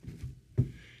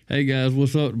Hey guys,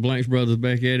 what's up? The Blanks Brothers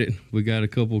back at it. We got a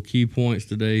couple key points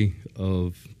today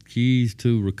of keys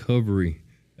to recovery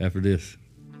after this.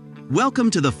 Welcome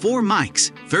to the 4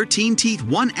 Mics, 13 Teeth,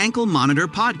 1 Ankle Monitor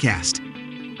podcast,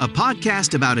 a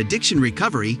podcast about addiction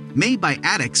recovery made by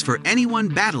addicts for anyone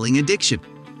battling addiction.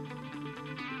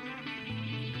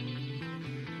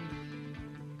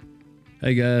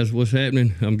 Hey guys, what's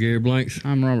happening? I'm Gary Blanks.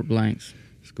 I'm Robert Blanks.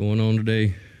 What's going on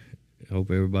today? I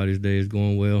hope everybody's day is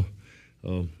going well.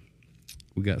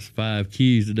 We got 5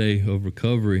 keys today of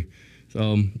recovery.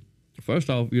 So, first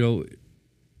off, if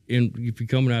you're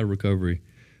coming out of recovery,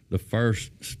 the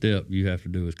first step you have to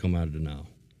do is come out of denial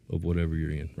of whatever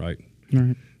you're in, right?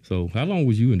 Right. So, how long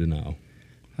was you in denial?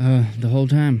 The whole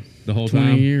time. The whole 20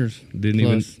 time? years. Didn't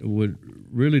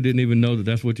even know that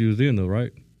that's what you was in, though,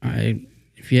 right?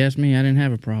 If you ask me, I didn't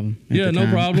have a problem. Yeah, no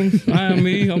time. problems. I am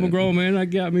me. I'm a grown man. I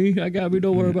got me.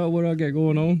 Don't worry about what I got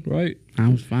going on, right? I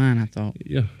was fine, I thought.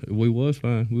 Yeah, we was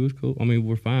fine. We was cool. I mean,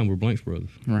 we're fine. We're Blanks Brothers.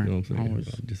 Right. You know what I'm saying?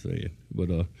 Always. I'm just saying. But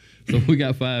so we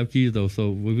got 5 keys though. So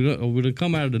we're gonna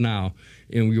come out of denial,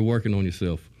 and you're working on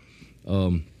yourself.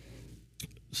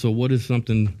 So what is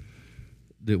something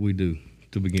that we do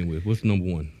to begin with? What's number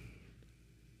 1?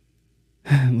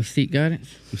 We seek guidance.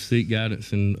 We seek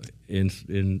guidance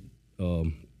and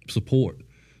support.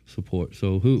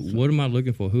 So what am I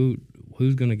looking for?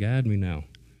 Who's gonna guide me now?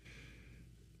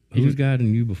 Who's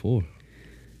guiding you before?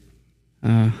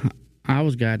 I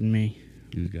was guiding me.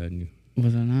 He was guiding you.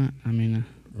 Was I not? I mean,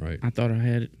 Right. I thought I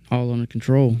had it all under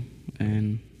control,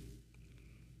 and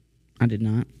I did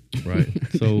not. Right.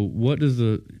 So what does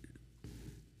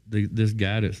this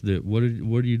guidance what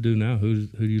do you do now? Who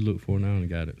do you look for now in the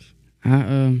guidance?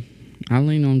 I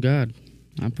lean on God.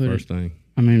 I put First thing.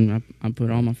 I mean, I put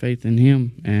all my faith in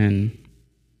Him, and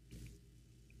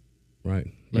Right.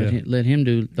 let Him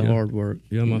do the hard work.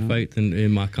 Yeah, my faith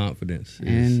and my confidence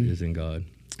is in God.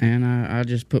 And I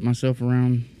just put myself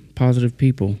around positive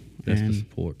people. That's the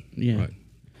support. Yeah. Right.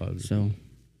 Positive. So.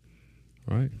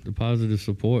 Right. The positive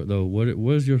support, though. What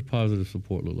does your positive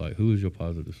support look like? Who is your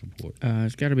positive support?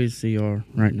 It's got to be the CR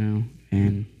right now,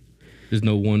 and there's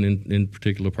no one in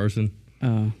particular person.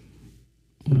 Well,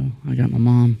 I got my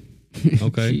mom.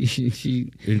 Okay. she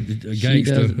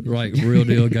gangster, right? Real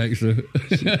deal gangster.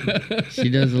 she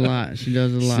does a lot. She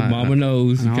does a lot. Mama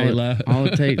knows. You can't lie. all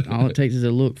it takes is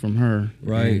a look from her.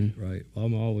 Right. Right.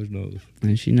 Mama always knows.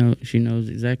 And she knows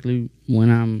exactly when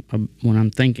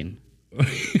I'm thinking.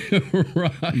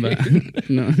 Right. But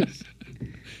no,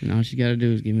 all she got to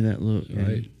do is give me that look.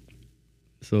 Right.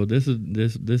 So this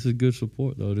is good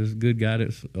support though. This is good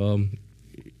guidance. And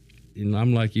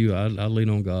I'm like you. I lean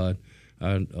on God.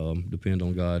 I depend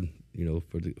on God,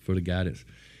 for the guidance.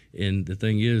 And the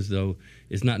thing is, though,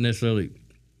 it's not necessarily.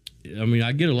 I mean,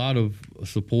 I get a lot of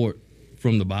support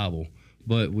from the Bible,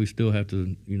 but we still have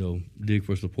to, dig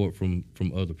for support from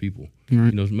other people.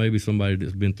 Right. Maybe somebody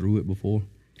that's been through it before.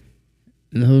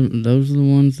 Those are the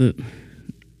ones that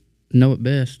know it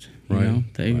best. Right.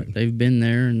 They've been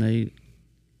there, and they.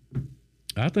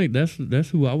 I think that's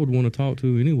who I would want to talk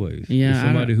to, anyways. Yeah, It's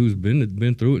somebody who's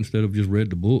been through it instead of just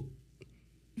read the book.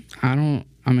 I'm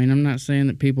not saying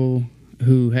that people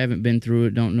who haven't been through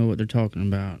it don't know what they're talking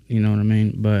about. You know what I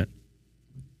mean? But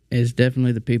it's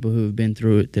definitely the people who have been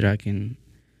through it that I can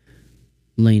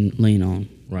lean on.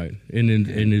 Right. And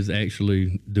is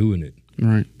actually doing it.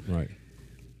 Right. Right.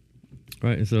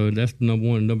 Right. And so that's number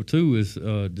 1. Number 2 is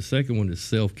the second one is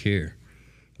self-care.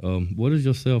 What does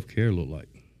your self-care look like?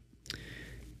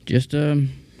 Just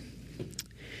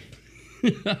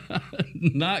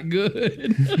not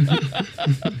good.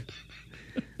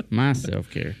 my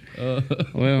self-care.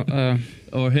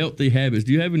 Or healthy habits.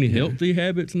 Do you have any healthy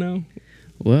habits now?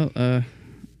 Well, what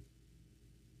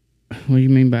do you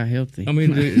mean by healthy? I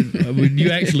mean,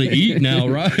 you actually eat now,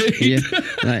 right?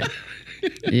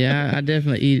 Yeah, I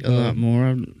definitely eat a lot more.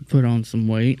 I've put on some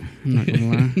weight. I'm not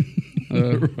gonna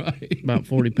lie. Right. About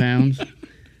 40 pounds.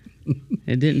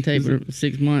 It didn't take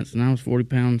 6 months, and I was 40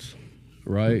 pounds.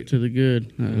 Right. To the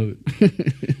good.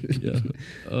 Yeah.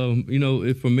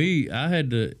 For me, I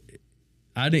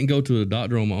didn't go to a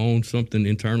doctor on my own. Something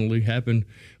internally happened,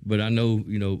 but I know,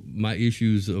 my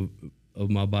issues of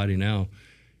my body now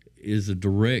is a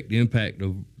direct impact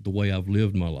of the way I've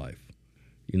lived my life.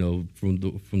 From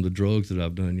the drugs that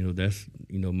I've done, that's,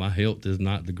 my health is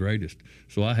not the greatest.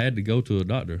 So I had to go to a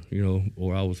doctor,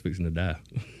 or I was fixing to die.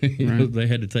 Right. They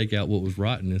had to take out what was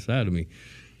rotten inside of me.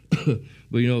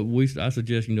 But, I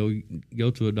suggest,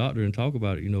 go to a doctor and talk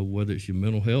about it, whether it's your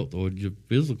mental health or your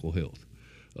physical health.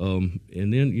 And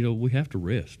then, we have to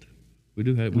rest. We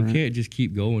can't just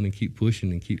keep going and keep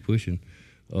pushing and keep pushing.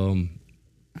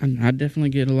 I definitely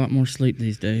get a lot more sleep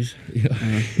these days.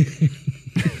 Yeah.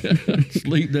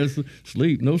 Sleep. That's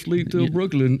sleep. No sleep till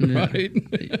Brooklyn, right?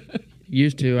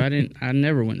 Used to. I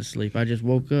never went to sleep. I just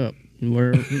woke up.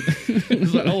 Where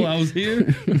it's like, oh, I was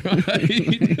here.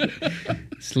 Right.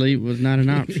 Sleep was not an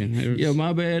option. Yeah,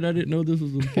 my bad. I didn't know this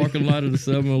was the parking lot of the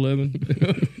 7-Eleven.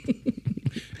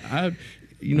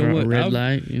 You know what? Red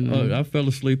light. You know. I fell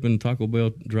asleep in Taco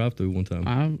Bell drive-thru one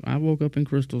time. I woke up in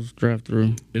Crystal's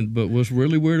drive-thru. But what's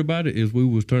really weird about it is we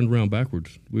was turned around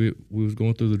backwards. We was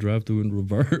going through the drive-thru in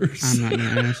reverse. I'm not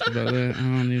gonna ask about that.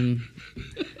 I'm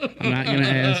not gonna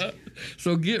ask.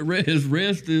 So get rest.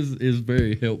 Rest is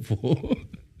very helpful.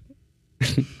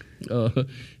 And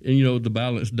you know, the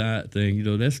balanced diet thing. You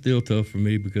know, that's still tough for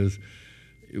me because,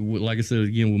 like I said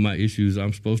again, with my issues,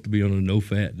 I'm supposed to be on a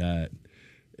no-fat diet.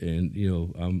 And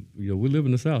we live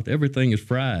in the South. Everything is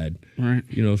fried, right?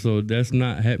 You know, so that's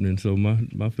not happening. So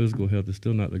my physical health is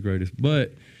still not the greatest.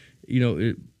 But you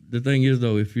know, the thing is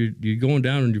though, if you're going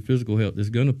down on your physical health, it's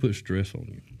going to put stress on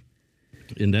you.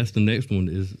 And that's the next one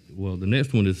the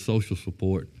next one is social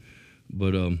support.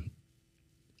 But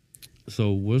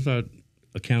so what's our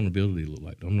accountability look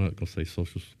like? I'm not going to say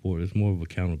social support. It's more of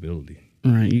accountability.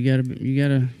 All right, you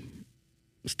gotta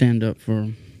stand up for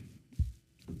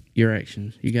your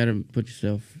actions. You got to put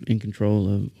yourself in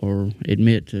control of or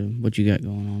admit to what you got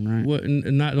going on, right? Well,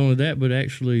 and not only that, but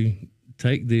actually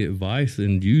take the advice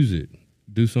and use it.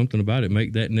 Do something about it.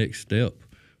 Make that next step.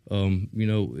 You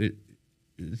know,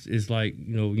 it's like,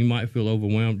 you know, you might feel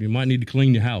overwhelmed. You might need to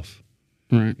clean your house.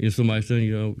 Right. If somebody's saying,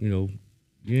 you know,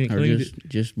 you ain't or cleaned it.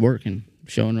 Just working,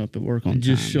 showing up at work on time.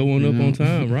 Just showing up on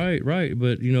time. Right.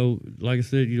 But, you know, like I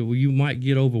said, you know, you might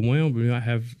get overwhelmed, but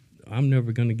I'm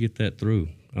never going to get that through.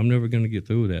 I'm never going to get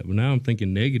through that. But now I'm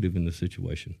thinking negative in the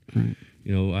situation. Right.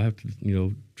 You know, I have to, you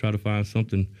know, try to find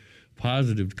something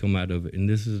positive to come out of it. And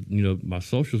this is, you know, my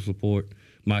social support,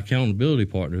 my accountability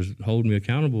partners hold me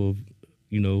accountable of,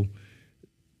 you know,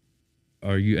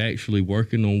 are you actually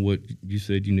working on what you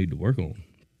said you need to work on?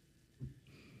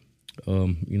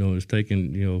 You know, it's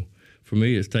taking, you know, for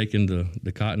me, it's taking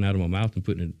the cotton out of my mouth and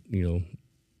putting it, you know,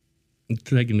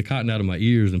 taking the cotton out of my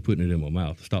ears and putting it in my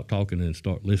mouth. Stop talking and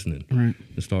start listening. Right.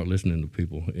 And start listening to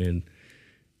people. And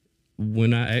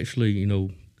when I actually, you know,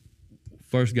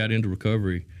 first got into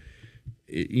recovery,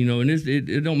 you know, and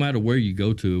it don't matter where you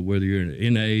go to, whether you're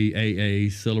in NA, AA,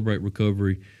 Celebrate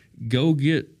Recovery, go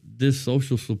get this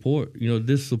social support, you know,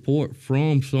 this support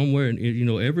from somewhere. And, you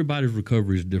know, everybody's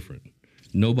recovery is different.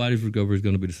 Nobody's recovery is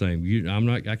going to be the same.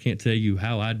 I can't tell you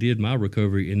how I did my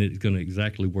recovery, and it's going to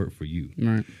exactly work for you.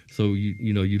 Right. So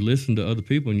you know, you listen to other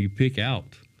people and you pick out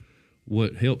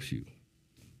what helps you.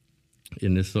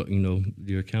 And this, you know,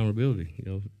 your accountability.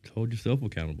 You know, hold yourself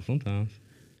accountable sometimes.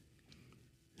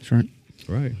 That's right.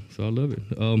 Right. So I love it.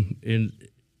 And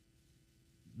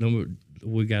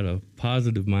we got a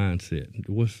positive mindset.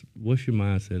 What's your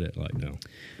mindset at like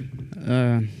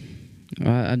now?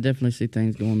 I definitely see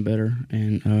things going better,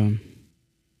 and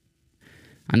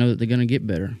I know that they're going to get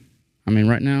better. I mean,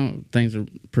 right now, things are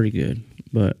pretty good,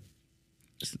 but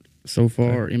so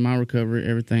far in my recovery,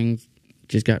 everything's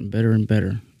just gotten better and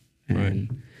better.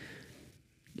 And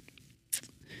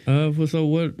so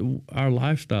what our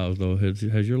lifestyles, though,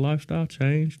 has your lifestyle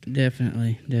changed?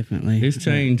 Definitely. It's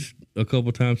changed a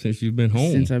couple times since you've been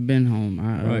home. Since I've been home.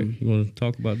 Right. You want to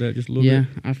talk about that just a little bit?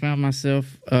 Yeah, I found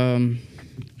myself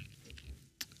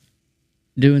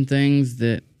doing things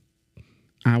that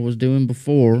I was doing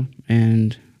before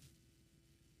and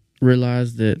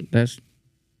realized that that's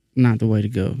not the way to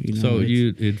go. You know? So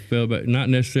it fell back, not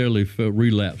necessarily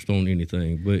relapsed on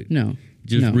anything, but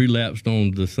relapsed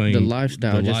on the same. The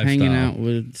lifestyle, hanging out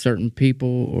with certain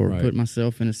people or put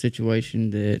myself in a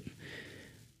situation that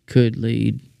could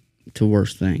lead to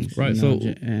worse things. Right. You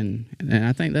know? And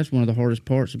I think that's one of the hardest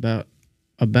parts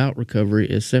about recovery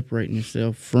is separating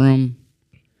yourself from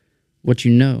what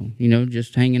you know,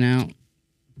 just hanging out,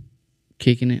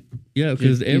 kicking it. Yeah,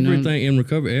 because everything in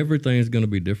recovery, everything is going to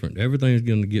be different. Everything is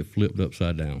going to get flipped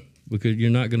upside down because you're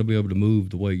not going to be able to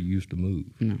move the way you used to move.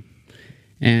 No.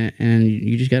 And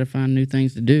you just got to find new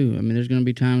things to do. I mean, there's going to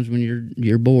be times when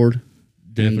you're bored.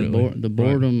 Definitely. And the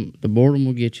boredom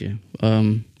will get you.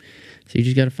 So you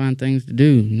just got to find things to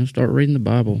do. Start reading the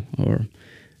Bible or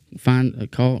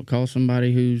call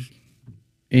somebody who's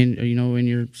in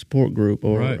your support group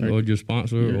or your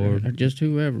sponsor or just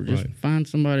whoever. Just find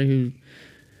somebody who's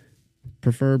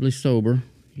preferably sober.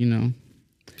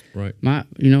 Right. One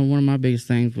of my biggest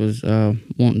things was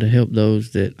wanting to help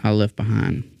those that I left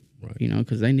behind. Right.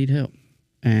 Because they need help,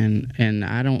 and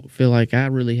I don't feel like I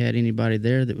really had anybody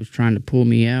there that was trying to pull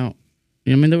me out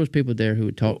I mean, there was people there who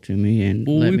would talk to me and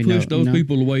let me know. We pushed those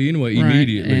people away anyway, right.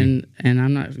 immediately. And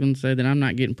I'm not going to say that I'm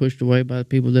not getting pushed away by the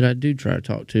people that I do try to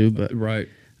talk to, but right.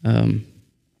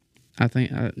 I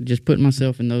think just putting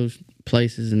myself in those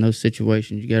places, in those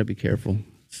situations, you got to be careful.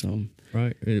 So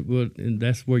right, and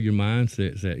that's where your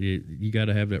mindset's at. You got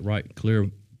to have that right, clear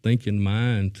thinking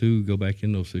mind to go back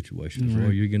in those situations, right.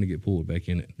 or you're going to get pulled back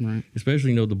in it. Right.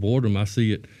 Especially, the boredom. I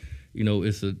see it.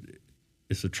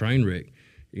 It's a train wreck.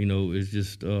 It's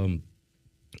just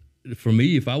for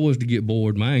me. If I was to get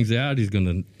bored, my anxiety is going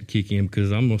to kick in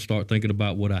because I'm going to start thinking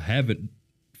about what I haven't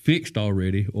fixed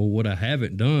already or what I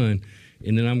haven't done.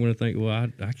 And then I'm going to think, well,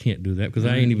 I can't do that because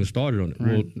I ain't even started on it.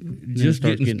 Right. Well, just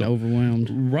getting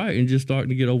overwhelmed. Right, and just starting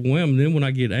to get overwhelmed. And then when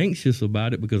I get anxious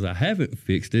about it because I haven't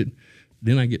fixed it,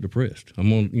 then I get depressed.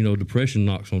 I'm on, depression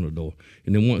knocks on the door.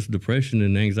 And then once depression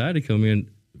and anxiety come in,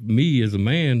 me as a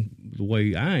man, the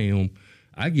way I am,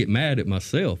 I get mad at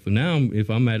myself. And now if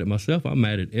I'm mad at myself, I'm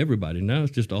mad at everybody. Now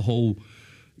it's just a whole,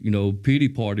 pity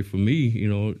party for me,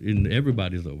 and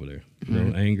everybody's over there.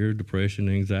 Anger, depression,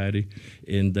 anxiety,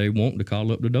 and they want to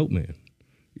call up the dope man.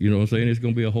 You know what I'm saying? It's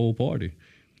going to be a whole party.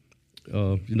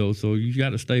 So you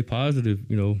got to stay positive,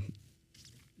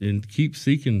 and keep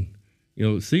seeking,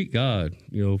 seek God,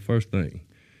 first thing.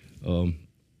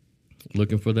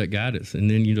 Looking for that guidance, and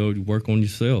then, you work on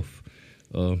yourself.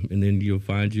 And then you'll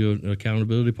find your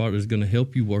accountability partner is going to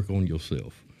help you work on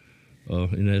yourself.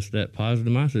 And that's that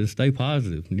positive mindset. Stay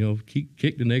positive.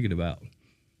 Kick the negative out.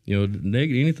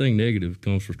 Anything negative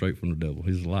comes straight from the devil.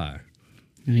 He's a liar.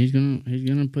 And he's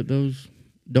gonna put those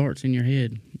darts in your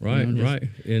head. Right, right.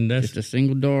 And that's just a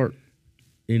single dart.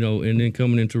 And then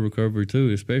coming into recovery too,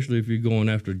 especially if you're going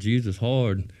after Jesus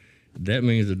hard, that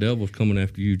means the devil's coming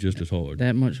after you just as hard.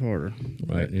 That much harder.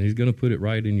 Right. And he's gonna put it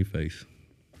right in your face.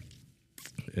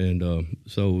 And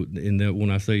so in that, when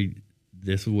I say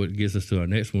this is what gets us to our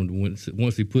next one,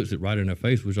 once he puts it right in our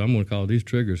face, which I'm going to call these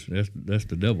triggers, that's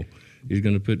the devil. He's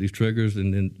going to put these triggers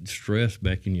and then stress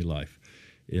back in your life.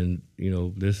 And,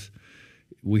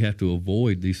 we have to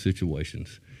avoid these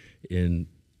situations. And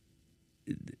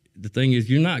the thing is,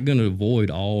 you're not going to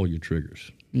avoid all your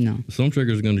triggers. No. Some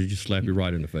triggers are going to just slap you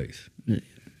right in the face.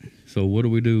 So what do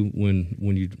we do when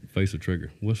you face a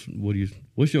trigger? What's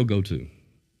your go-to?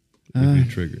 If you're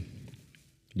triggered,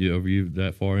 are you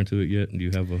that far into it yet? Do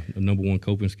you have a number one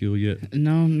coping skill yet?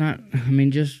 No, not. I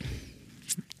mean, just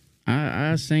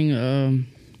I sing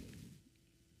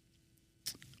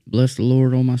 "Bless the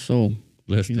Lord, oh my soul."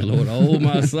 Bless the Lord, oh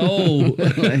my soul,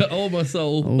 oh my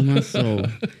soul, oh my soul.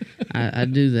 I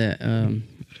do that.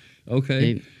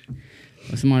 Okay.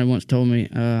 Somebody once told me,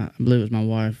 I believe it was my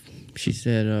wife. She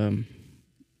said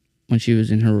when she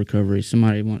was in her recovery,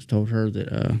 somebody once told her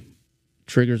that.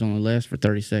 Triggers only last for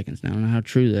 30 seconds. Now, I don't know how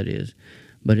true that is,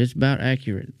 but it's about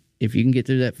accurate. If you can get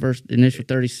through that first initial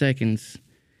 30 seconds,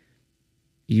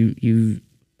 you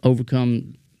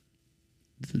overcome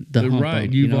the hump.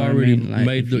 Right. You've already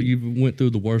you went through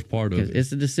the worst part of it.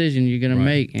 It's a decision you're going to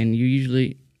make, and you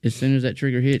usually, as soon as that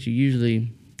trigger hits, you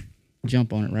usually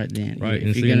jump on it right then. Right,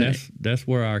 and that's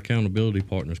where our accountability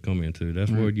partners come into.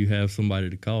 That's where you have somebody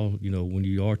to call, when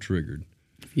you are triggered.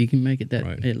 If you can make it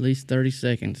at least 30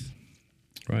 seconds.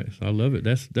 Right, so I love it.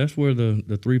 That's where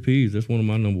the 3 Ps. That's one of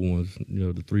my number ones.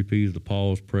 The 3 Ps: the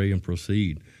pause, pray, and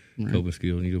proceed. Right. Coping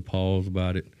skills. You pause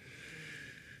about it,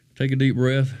 take a deep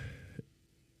breath,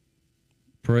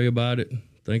 pray about it,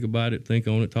 think about it, think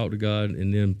on it, talk to God,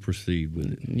 and then proceed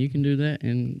with it. You can do that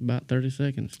in about 30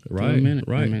 seconds. Right, a minute.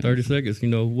 Right. 30 seconds.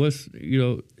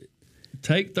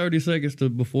 Take 30 seconds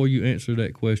before you answer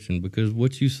that question, because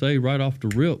what you say right off the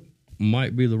rip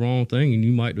might be the wrong thing, and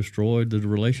you might destroy the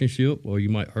relationship, or you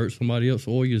might hurt somebody else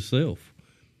or yourself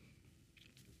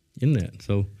in that.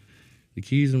 So the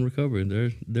keys in recovery,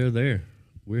 they're there.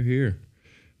 We're here.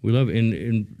 We love it.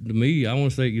 And to me, I want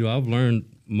to say, I've learned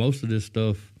most of this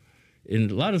stuff,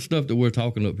 and a lot of stuff that we're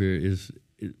talking up here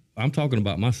I'm talking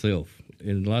about myself.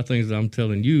 And a lot of things that I'm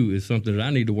telling you is something that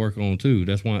I need to work on too.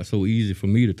 That's why it's so easy for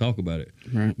me to talk about it,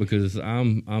 right? Because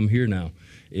I'm here now,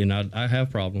 and I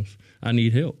have problems. I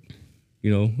need help.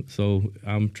 So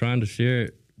I'm trying to share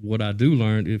what I do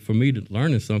learn. For me to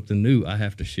learning something new, I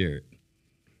have to share it,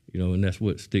 and that's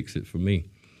what sticks it for me.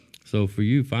 So for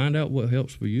you, find out what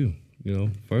helps for you.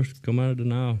 First come out of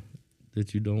denial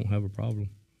that you don't have a problem.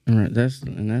 All right, that's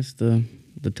the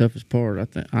toughest part.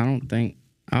 I don't think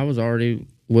I was already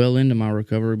well into my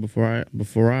recovery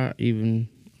before I even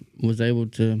was able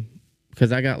to,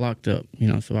 because I got locked up,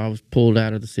 so I was pulled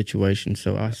out of the situation.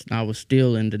 So I was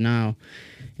still in denial.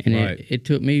 And right. it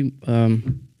took me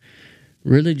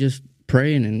really just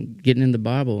praying and getting in the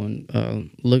Bible and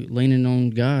leaning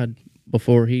on God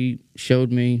before he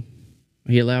showed me,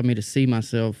 he allowed me to see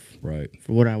myself Right.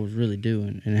 for what I was really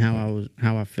doing and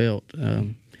how I felt.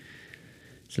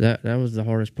 So that was the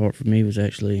hardest part for me, was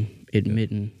actually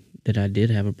admitting that I did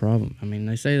have a problem. I mean,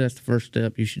 they say that's the first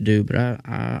step you should do, but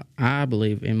I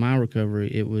believe in my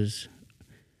recovery it was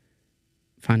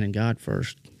finding God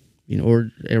first,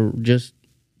 or just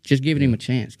giving him a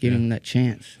chance, giving him that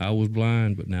chance. I was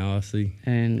blind, but now I see.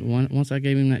 And once I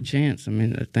gave him that chance, I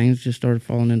mean, things just started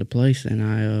falling into place, and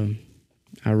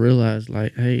I realized,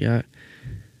 like, hey, I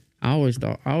always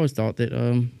thought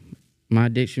that my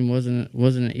addiction wasn't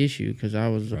an issue because I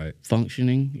was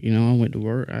functioning. I went to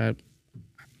work, I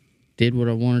did what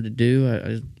I wanted to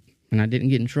do, and I didn't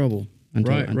get in trouble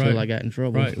until I got in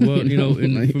trouble. Right. Well,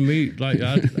 and for me, like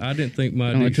I didn't think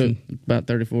my addiction. It took about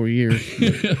 34 years.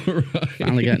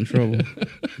 Finally got in trouble.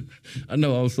 I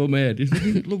know. I was so mad. This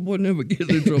little boy never gets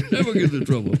in trouble. Never gets in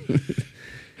trouble.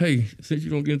 Hey, since you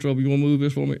don't get in trouble, you want to move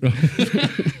this for me? No.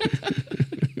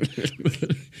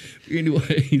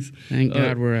 Anyways, thank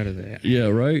God we're out of that. Yeah,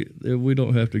 right. We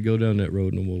don't have to go down that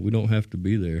road no more. We don't have to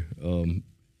be there.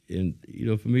 And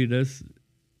for me,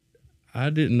 I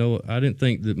didn't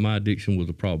think that my addiction was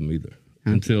a problem either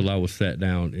until I was sat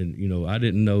down and I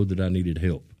didn't know that I needed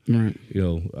help. Right.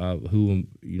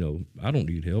 I don't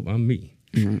need help. I'm me.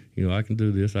 Right. I can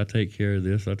do this. I take care of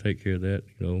this. I take care of that.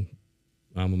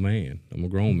 I'm a man. I'm a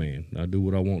grown man. I do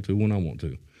what I want to when I want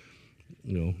to.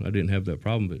 I didn't have that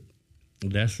problem, but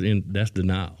that's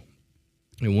denial.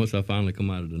 And once I finally come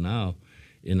out of denial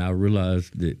and I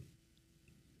realized that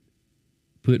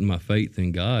putting my faith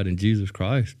in God and Jesus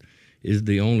Christ is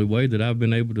the only way that I've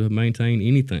been able to maintain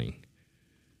anything.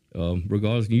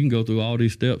 Regardless, you can go through all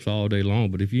these steps all day long,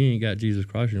 but if you ain't got Jesus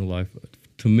Christ in your life,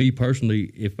 to me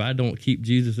personally, if I don't keep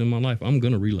Jesus in my life, I'm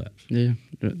going to relapse. Yeah.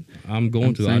 I'm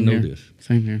going to. I know here. this.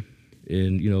 Same here.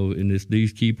 And, and it's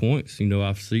these key points.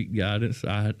 I seek guidance.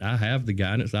 I have the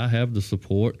guidance. I have the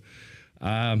support.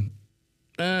 I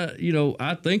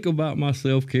think about my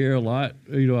self-care a lot.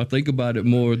 I think about it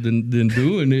more than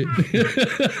doing it.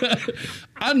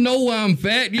 I know I'm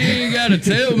fat. You ain't got to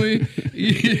tell me.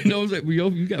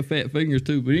 You got fat fingers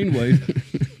too. But anyways,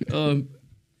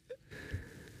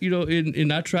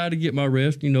 and I try to get my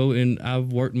rest, and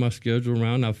I've worked my schedule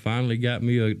around. I've finally got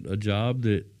me a job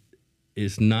that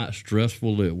it's not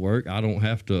stressful at work. I don't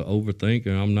have to overthink,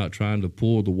 and I'm not trying to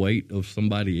pull the weight of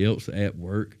somebody else at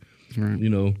work.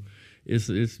 Right.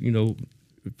 It's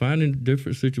finding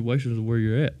different situations where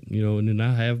you're at, and then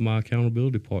I have my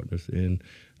accountability partners, and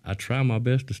I try my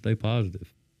best to stay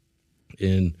positive.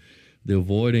 And the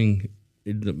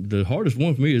hardest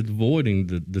one for me is avoiding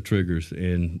the triggers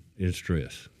and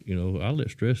stress. I let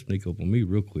stress sneak up on me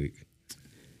real quick.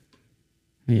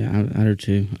 Yeah, I do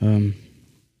too.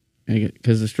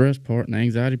 Because the stress part and the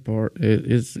anxiety part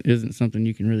isn't something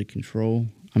you can really control.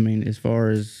 I mean, as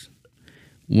far as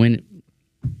when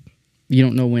you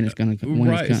don't know when it's going to come.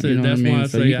 Right. It's you know what I mean?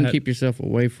 So you can keep yourself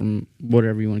away from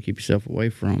whatever you want to keep yourself away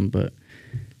from, but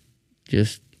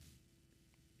just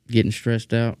getting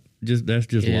stressed out. That's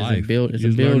just life. It's a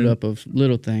build up of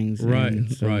little things. Right.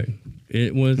 Right.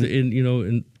 It was,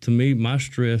 and to me, my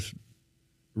stress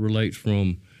relates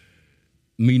from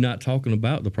me not talking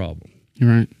about the problem.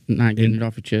 Right. Not getting it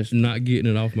off your chest. Not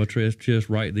getting it off my chest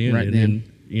right then. Then,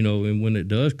 and when it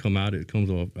does come out, it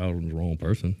comes out on the wrong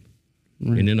person.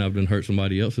 Right. And then I've done hurt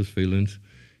somebody else's feelings,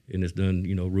 and it's done,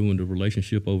 ruined the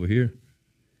relationship over here.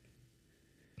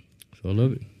 So I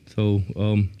love it. So,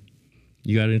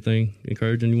 you got anything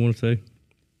encouraging you want to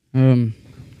say?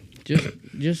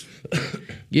 Just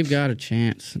give God a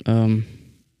chance.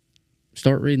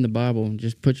 Start reading the Bible.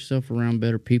 Just put yourself around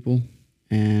better people,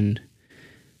 and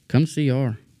come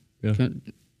CR. Yeah.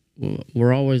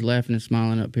 We're always laughing and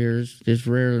smiling up here. It's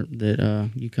rare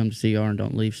that you come to CR and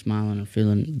don't leave smiling or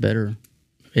feeling better,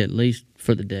 at least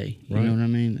for the day. You know what I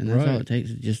mean? And that's all it takes,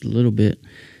 is just a little bit.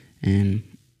 And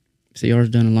CR's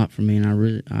done a lot for me, and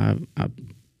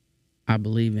I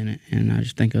believe in it, and I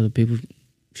just think other people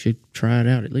should try it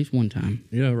out at least one time.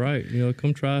 Yeah, right.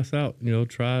 Come try us out.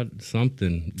 Try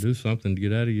something, do something to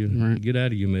get out of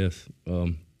your mess.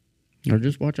 Or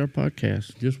just watch our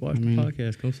podcast. Just watch the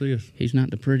podcast. Come see us. He's not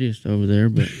the prettiest over there,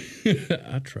 but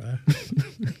I try.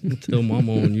 Tell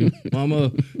Mama on you.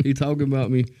 Mama, he talking about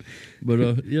me.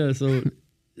 But so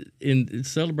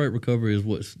Celebrate Recovery is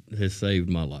what has saved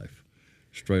my life.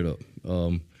 Straight up.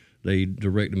 They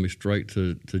directed me straight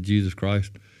to Jesus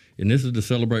Christ. And this is the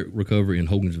Celebrate Recovery in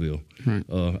Hogansville. Right.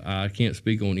 I can't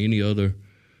speak on any other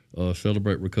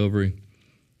Celebrate Recovery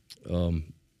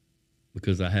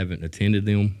because I haven't attended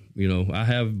them. I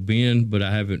have been, but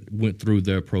I haven't went through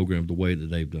their program the way that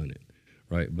they've done it.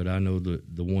 right? But I know the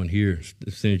one here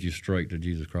sends you straight to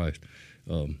Jesus Christ.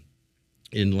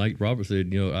 And like Robert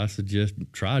said, I suggest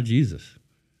try Jesus.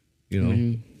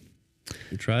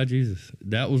 Try Jesus.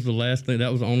 That was the last thing.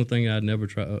 That was the only thing I'd never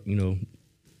tried.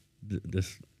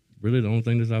 That's really the only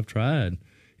thing that I've tried,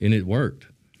 and it worked.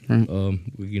 Right.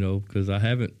 Because I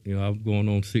haven't. I'm going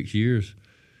on 6 years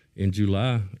in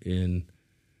July, and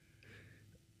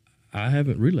I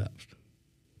haven't relapsed.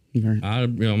 Right.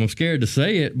 I'm scared to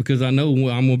say it because I know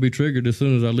I'm going to be triggered as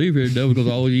soon as I leave here. The devil goes,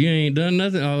 "Oh, you ain't done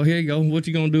nothing. Oh, here you go. What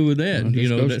you going to do with that?"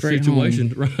 Well, that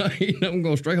situation, home. Right? I'm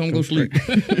going straight home, go sleep.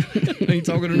 I ain't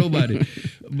talking to nobody.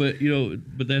 But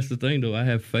but that's the thing though. I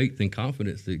have faith and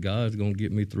confidence that God's going to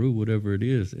get me through whatever it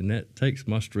is, and that takes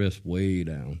my stress way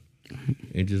down,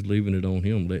 and just leaving it on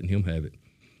Him, letting Him have it.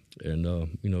 And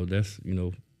that's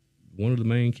one of the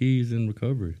main keys in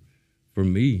recovery for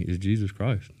me is Jesus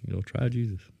Christ. Try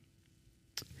Jesus.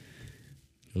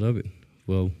 I love it.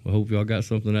 Well, I hope y'all got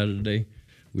something out of the day.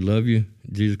 We love you.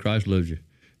 Jesus Christ loves you.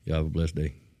 Y'all have a blessed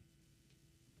day.